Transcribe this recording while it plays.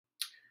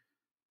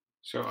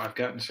So I've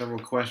gotten several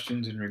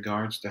questions in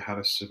regards to how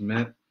to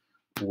submit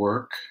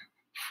work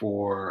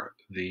for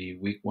the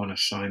week one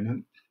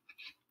assignment.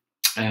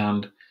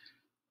 And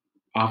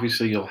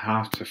obviously you'll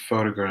have to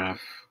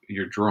photograph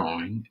your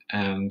drawing.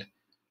 And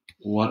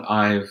what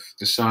I've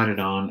decided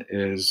on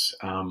is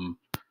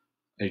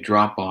a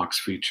Dropbox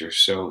feature.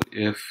 So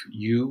if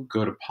you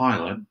go to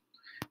Pilot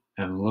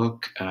and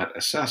look at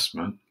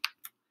assessment,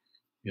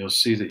 you'll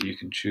see that you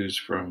can choose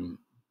from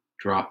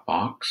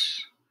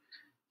Dropbox.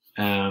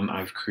 And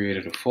I've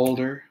created a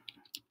folder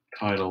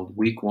titled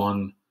Week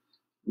One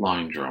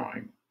Line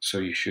Drawing. So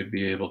you should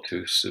be able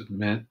to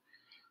submit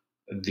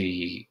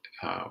the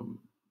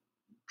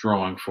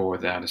drawing for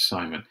that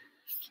assignment.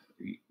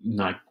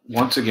 Like,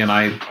 once again,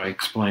 I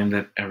explained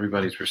that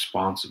everybody's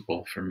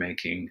responsible for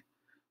making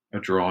a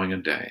drawing a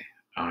day.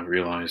 I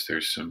realize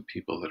there's some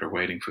people that are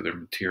waiting for their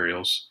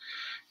materials,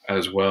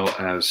 as well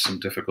as some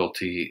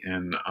difficulty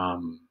in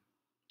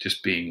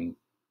just being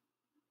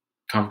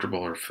comfortable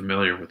or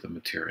familiar with the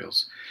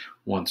materials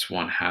once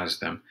one has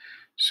them.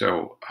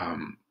 So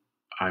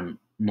I'm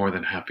more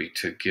than happy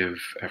to give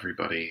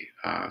everybody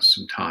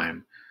some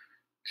time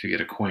to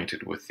get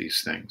acquainted with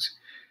these things.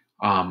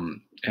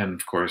 And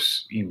of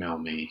course, email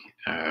me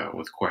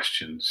with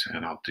questions,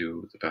 and I'll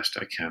do the best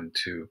I can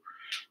to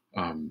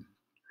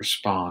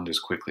respond as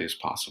quickly as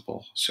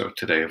possible. So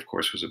today, of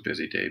course, was a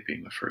busy day,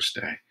 being the first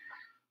day.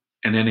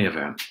 In any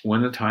event,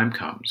 when the time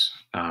comes,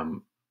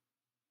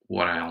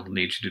 what I'll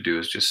need you to do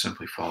is just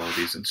simply follow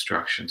these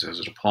instructions as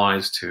it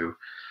applies to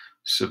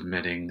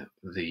submitting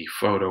the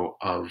photo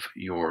of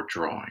your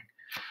drawing.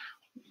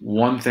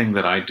 One thing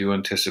that I do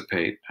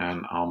anticipate,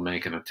 and I'll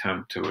make an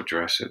attempt to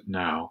address it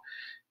now,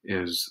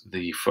 is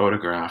the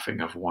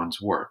photographing of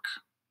one's work.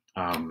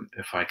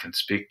 If I can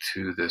speak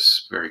to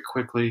this very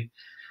quickly,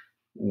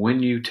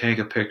 when you take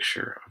a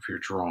picture of your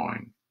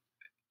drawing,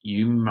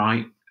 you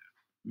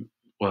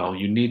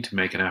need to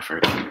make an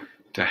effort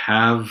to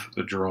have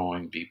the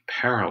drawing be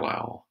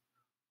parallel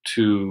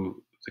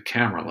to the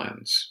camera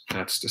lens.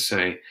 That's to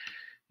say,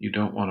 you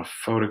don't want to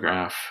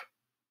photograph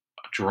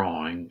a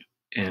drawing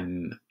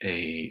in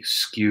a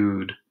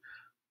skewed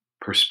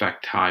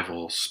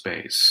perspectival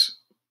space.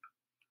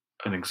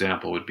 An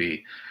example would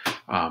be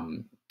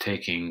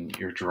taking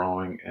your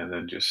drawing and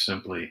then just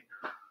simply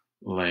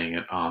laying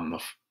it on the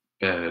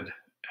bed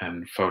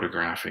and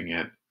photographing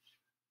it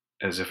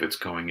as if it's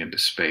going into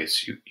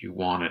space. You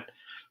want it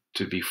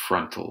to be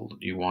frontal.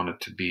 You want it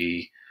to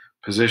be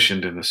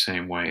positioned in the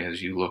same way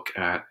as you look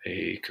at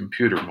a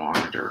computer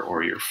monitor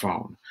or your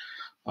phone.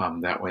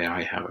 That way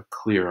I have a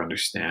clear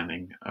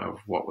understanding of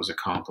what was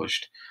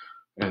accomplished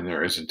and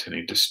there isn't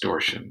any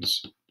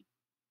distortions.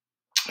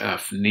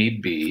 If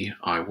need be,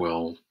 I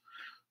will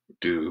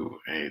do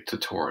a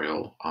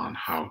tutorial on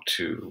how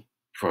to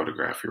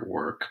photograph your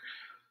work.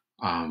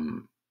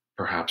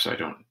 Perhaps I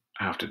don't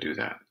have to do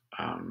that.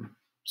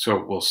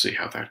 So we'll see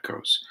how that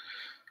goes.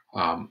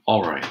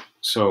 All right.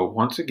 So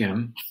once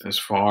again, as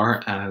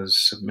far as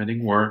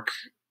submitting work,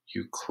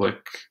 you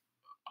click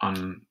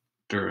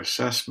under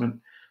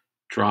Assessment,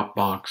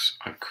 Dropbox.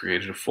 I've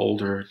created a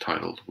folder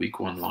titled Week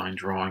One Line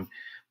Drawing,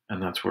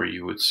 and that's where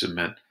you would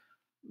submit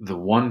the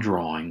one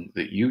drawing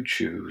that you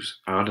choose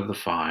out of the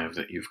 5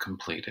 that you've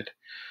completed.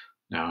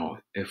 Now,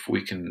 if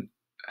we can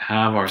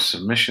have our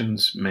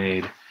submissions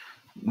made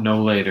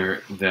no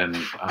later than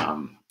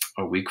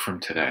a week from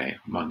today,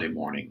 Monday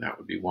morning, that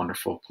would be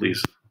wonderful.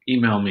 Please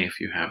email me if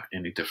you have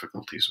any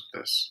difficulties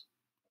with this.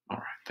 All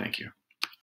right, thank you.